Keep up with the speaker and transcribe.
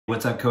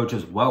What's up,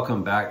 coaches?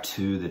 Welcome back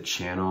to the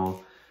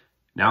channel.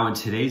 Now in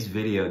today's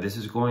video, this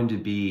is going to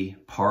be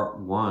part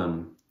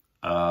one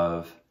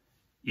of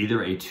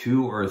either a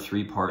 2 or a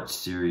 3-part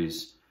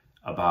series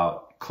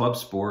about club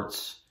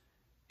sports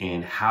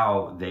and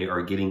how they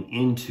are getting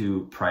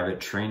into private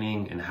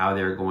training and how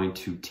they're going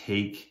to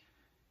take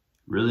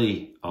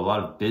really a lot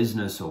of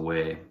business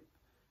away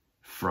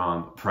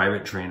from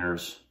private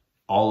trainers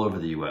all over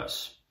the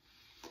US.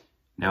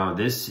 Now,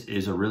 this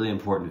is a really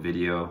important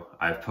video.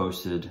 I've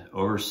posted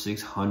over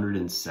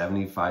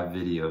 675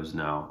 videos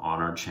now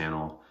on our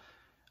channel.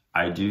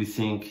 I do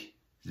think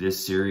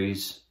this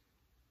series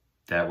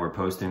that we're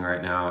posting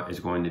right now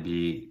is going to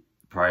be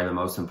probably the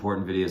most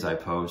important videos I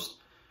post.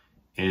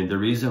 And the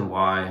reason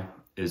why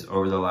is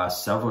over the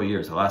last several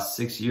years, the last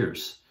 6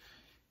 years,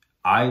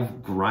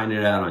 I've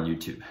grinded out on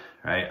YouTube,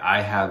 right? I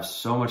have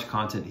so much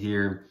content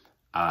here.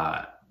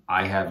 I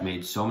have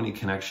made so many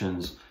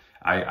connections.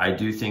 I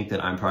do think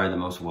that I'm probably the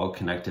most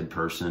well-connected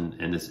person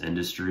in this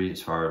industry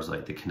as far as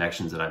like the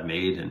connections that I've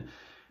made. And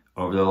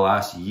over the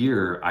last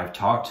year, I've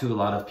talked to a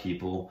lot of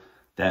people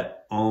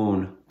that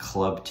own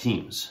club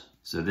teams.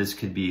 So this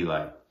could be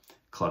like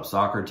club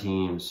soccer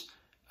teams,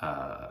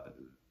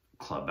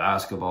 club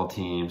basketball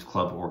teams,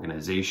 club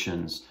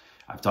organizations.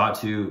 I've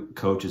talked to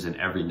coaches in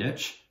every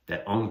niche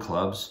that own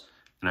clubs,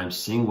 and I'm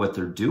seeing what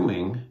they're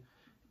doing.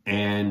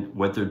 And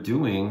what they're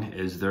doing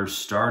is they're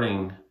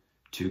starting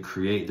to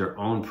create their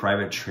own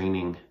private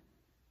training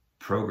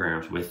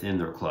programs within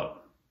their club.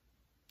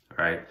 All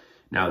right.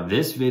 Now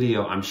this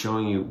video, I'm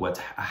showing you what's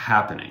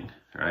happening.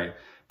 All right.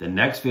 The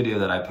next video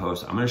that I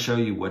post, I'm going to show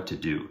you what to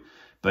do,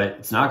 but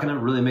it's not going to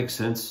really make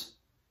sense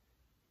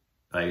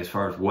like as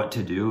far as what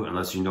to do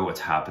unless you know what's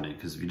happening.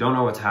 Because if you don't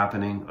know what's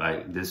happening,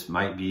 like this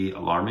might be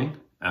alarming.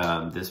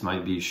 This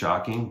might be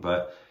shocking,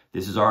 but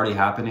this is already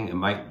happening. It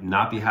might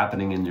not be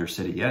happening in your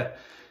city yet.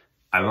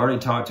 I've already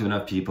talked to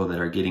enough people that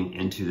are getting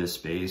into this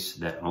space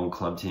that own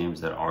club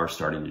teams that are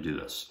starting to do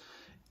this.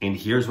 And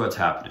here's what's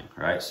happening,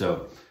 right?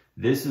 So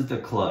this is the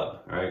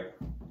club, right?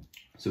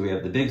 So we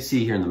have the big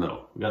C here in the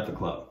middle. We got the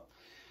club.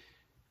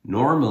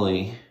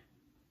 Normally,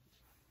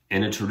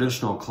 in a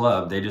traditional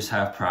club, they just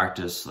have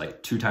practice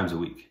like 2 times a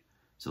week.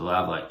 So they'll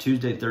have like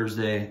Tuesday,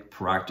 Thursday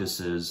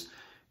practices,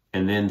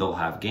 and then they'll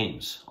have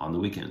games on the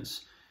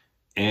weekends.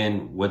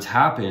 And what's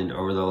happened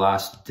over the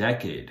last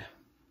decade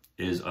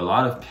is a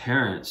lot of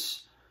parents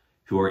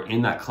who are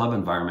in that club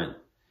environment,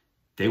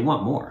 they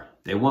want more.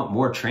 They want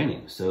more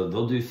training. So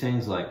they'll do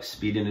things like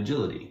speed and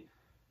agility,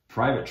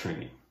 private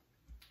training,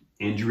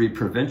 injury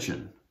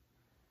prevention.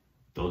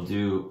 They'll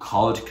do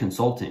college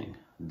consulting.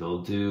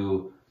 They'll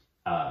do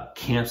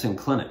camps and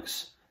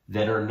clinics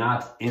that are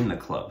not in the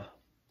club.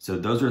 So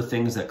those are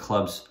things that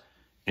clubs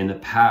in the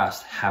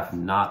past have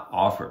not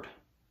offered,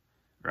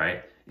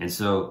 right? And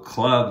so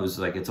club is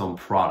like its own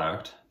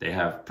product. They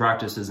have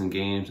practices and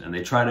games, and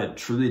they try to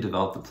truly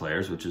develop the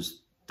players,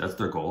 that's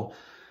their goal.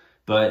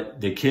 But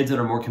the kids that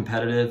are more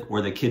competitive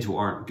or the kids who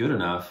aren't good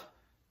enough,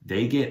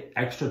 they get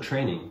extra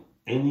training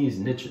in these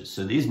niches.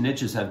 So these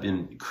niches have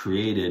been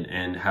created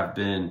and have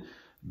been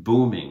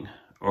booming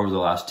over the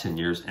last 10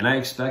 years. And I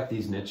expect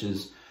these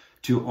niches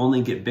to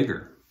only get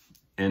bigger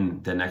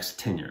in the next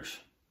 10 years,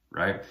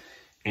 right?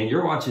 And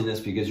you're watching this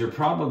because you're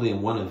probably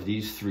in one of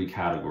these 3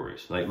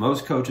 categories. Like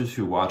most coaches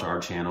who watch our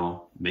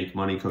channel, make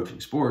money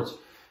coaching sports,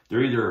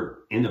 they're either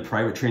in the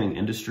private training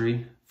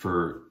industry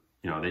for,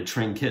 they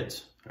train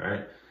kids, all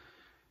right?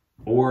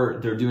 Or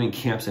they're doing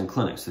camps and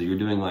clinics. So you're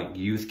doing like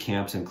youth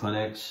camps and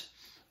clinics,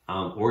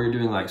 or you're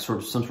doing like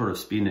some sort of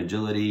speed and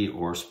agility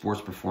or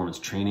sports performance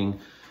training.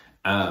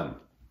 And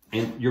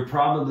you're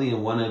probably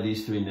in one of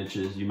these 3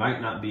 niches. You might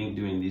not be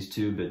doing these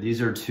 2, but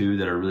these are 2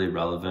 that are really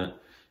relevant.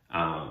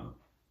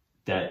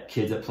 That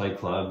kids that play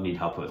club need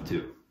help with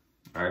too,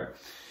 all right?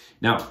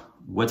 Now,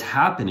 what's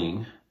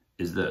happening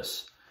is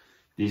this.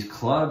 These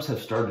clubs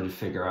have started to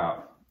figure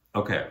out,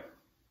 okay,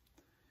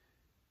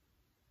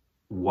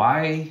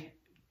 why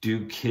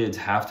do kids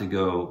have to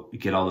go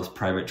get all this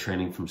private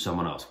training from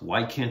someone else?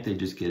 Why can't they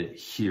just get it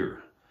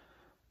here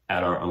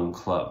at our own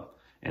club?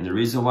 And the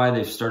reason why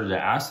they've started to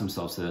ask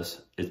themselves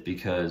this is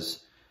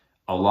because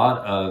a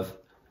lot of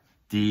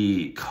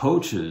the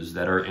coaches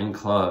that are in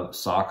club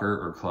soccer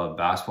or club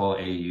basketball,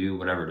 AAU,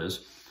 whatever it is,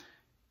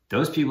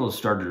 those people have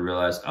started to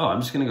realize, oh, I'm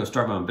just going to go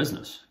start my own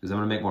business because I'm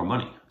going to make more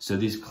money. So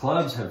these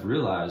clubs have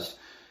realized,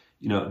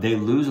 they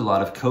lose a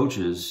lot of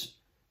coaches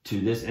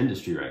to this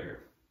industry right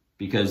here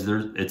because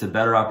it's a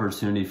better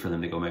opportunity for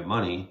them to go make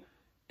money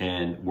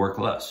and work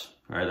less,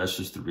 right? That's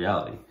just the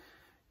reality.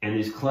 And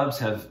these clubs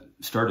have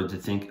started to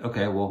think,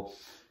 okay, well,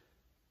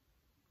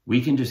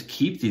 we can just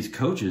keep these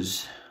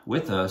coaches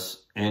with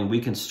us and we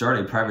can start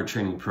a private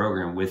training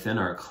program within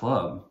our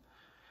club.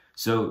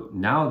 So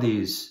now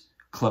these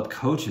club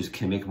coaches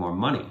can make more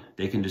money.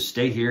 They can just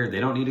stay here. They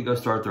don't need to go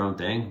start their own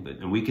thing,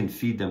 and we can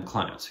feed them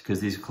clients because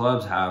these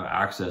clubs have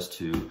access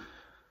to,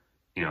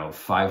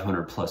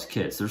 500 plus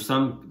kids. There's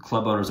some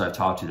club owners I've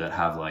talked to that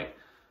have like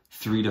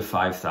 3,000 to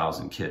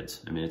 5,000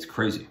 kids. I mean, it's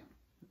crazy.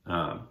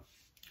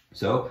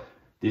 So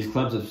these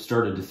clubs have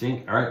started to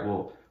think, all right,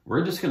 well,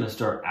 we're just going to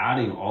start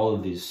adding all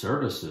of these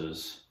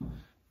services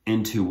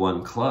into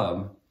one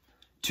club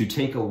to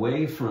take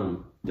away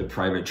from the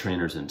private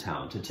trainers in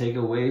town, to take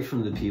away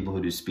from the people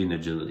who do speed and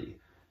agility,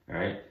 all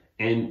right?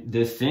 And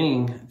the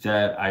thing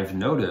that I've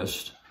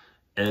noticed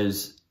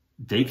is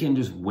they can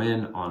just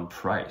win on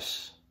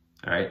price,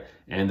 all right?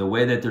 And the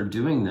way that they're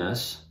doing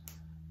this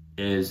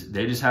is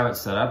they just have it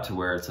set up to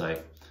where it's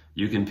like,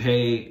 you can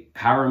pay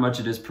however much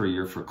it is per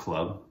year for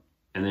club,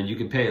 and then you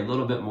can pay a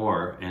little bit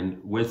more,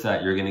 and with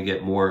that, you're gonna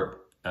get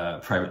more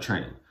private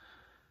training.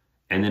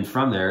 And then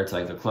from there, it's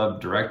like the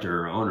club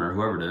director or owner,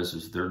 whoever it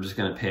is they're just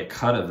gonna pay a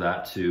cut of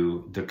that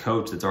to the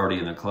coach that's already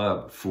in the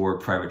club for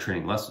private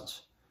training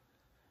lessons,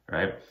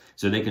 right?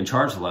 So they can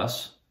charge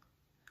less,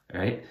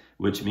 right?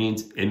 Which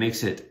means it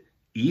makes it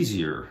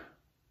easier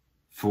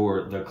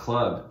for the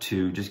club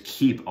to just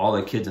keep all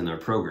the kids in their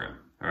program,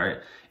 all right?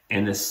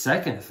 And the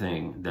second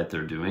thing that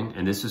they're doing,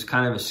 and this is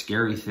kind of a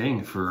scary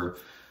thing for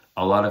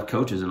a lot of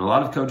coaches, and a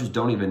lot of coaches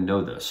don't even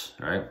know this,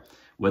 right?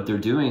 What they're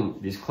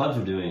doing, these clubs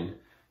are doing,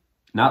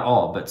 not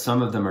all, but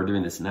some of them are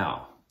doing this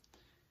now,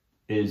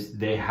 is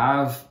they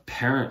have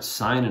parents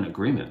sign an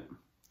agreement.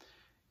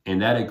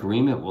 And that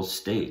agreement will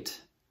state,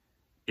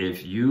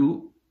 if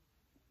you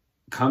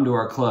come to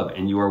our club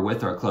and you are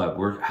with our club,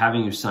 we're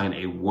having you sign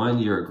a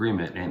 1-year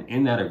agreement. And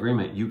in that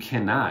agreement, you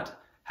cannot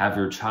have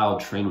your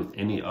child train with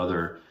any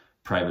other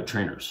private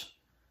trainers.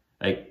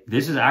 Like,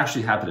 this has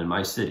actually happened in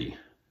my city.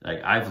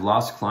 Like, I've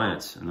lost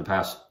clients in the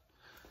past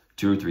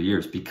 2 or 3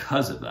 years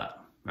because of that,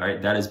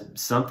 right? That is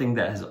something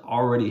that has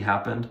already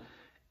happened,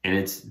 and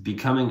it's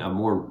becoming a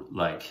more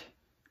like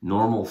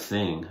normal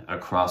thing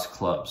across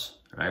clubs,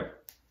 right?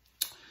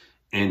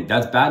 And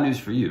that's bad news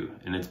for you.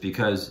 And it's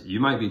because you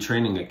might be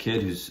training a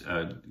kid who's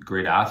a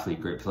great athlete,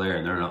 great player,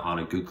 and they're on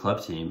a good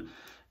club team.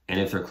 And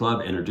if their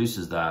club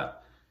introduces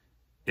that,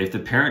 if the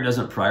parent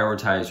doesn't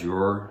prioritize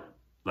your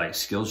like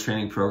skills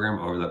training program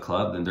over the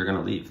club, then they're going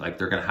to leave. Like,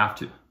 they're going to have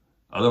to.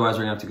 Otherwise,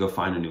 they're going to have to go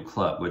find a new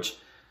club, which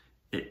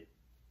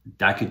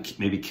that could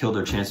maybe kill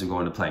their chance of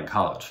going to play in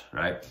college,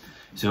 right?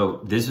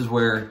 So this is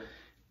where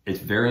it's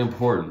very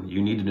important.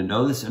 You need to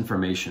know this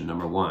information,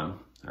 number one,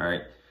 all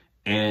right?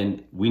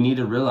 And we need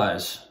to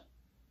realize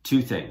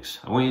 2 things.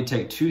 I want you to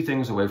take 2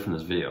 things away from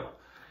this video.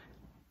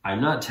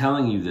 I'm not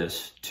telling you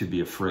this to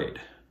be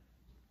afraid.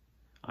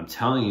 I'm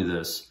telling you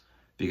this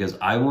because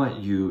I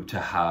want you to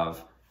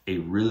have a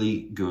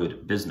really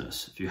good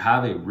business. If you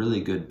have a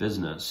really good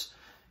business,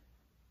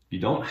 you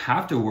don't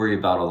have to worry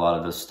about a lot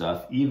of this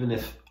stuff, even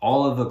if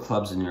all of the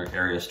clubs in your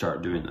area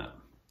start doing that,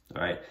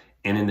 all right?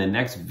 And in the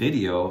next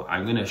video,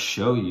 I'm gonna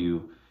show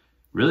you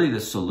really the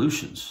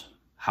solutions,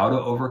 how to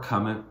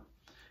overcome it,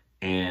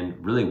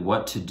 and really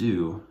what to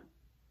do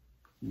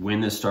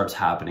when this starts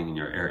happening in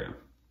your area,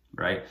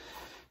 right?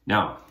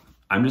 Now,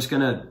 I'm just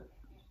gonna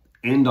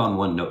end on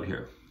one note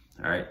here,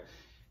 all right?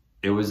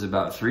 It was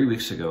about 3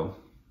 weeks ago,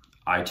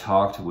 I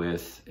talked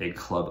with a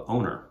club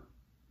owner,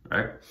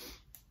 right?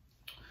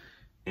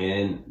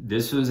 And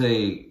this was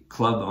a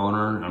club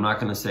owner. I'm not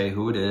going to say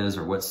who it is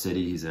or what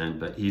city he's in,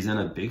 but he's in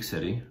a big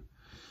city.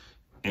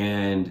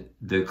 And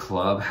the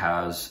club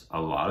has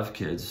a lot of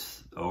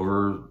kids,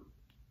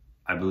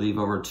 I believe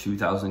over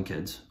 2,000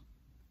 kids,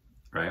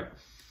 right?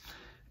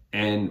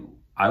 And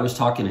I was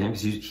talking to him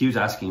because he was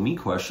asking me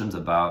questions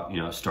about,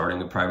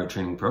 starting a private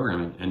training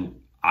program.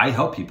 And I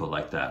help people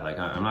like that. Like,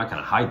 I'm not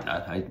going to hide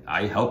that.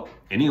 I help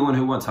anyone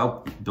who wants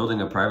help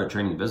building a private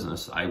training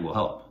business. I will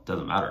help.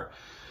 Doesn't matter.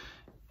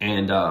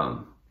 And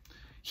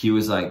he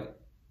was like,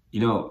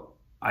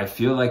 I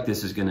feel like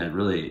this is going to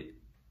really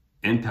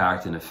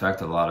impact and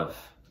affect a lot of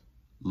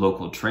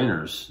local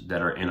trainers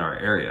that are in our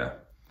area.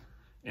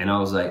 And I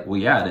was like, well,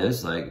 yeah, it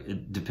is. Like,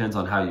 it depends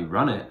on how you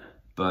run it.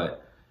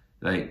 But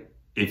like,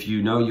 if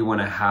you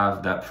want to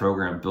have that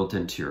program built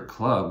into your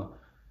club,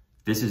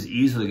 this is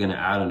easily going to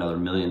add another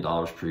 $1 million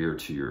per year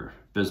to your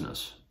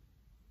business.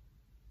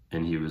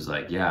 And he was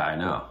like, yeah, I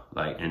know.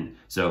 Like, and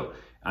so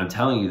I'm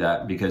telling you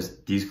that because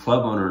these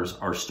club owners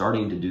are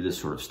starting to do this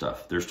sort of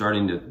stuff. They're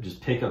starting to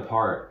just pick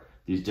apart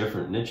these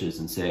different niches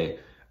and say,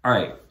 all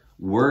right,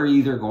 we're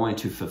either going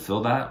to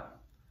fulfill that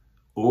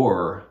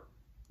or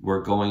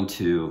we're going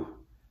to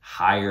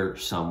hire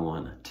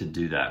someone to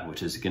do that,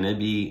 which is going to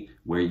be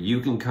where you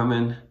can come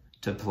in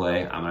to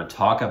play. I'm going to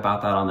talk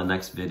about that on the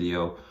next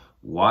video.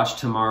 Watch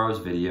tomorrow's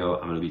video.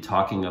 I'm going to be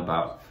talking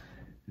about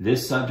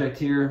this subject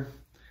here,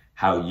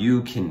 how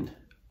you can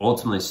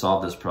ultimately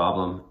solve this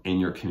problem in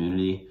your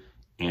community.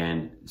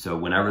 And so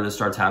whenever this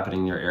starts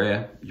happening in your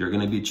area, you're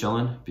going to be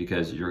chilling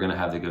because you're going to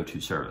have the go-to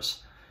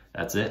service.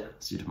 That's it.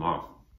 See you tomorrow.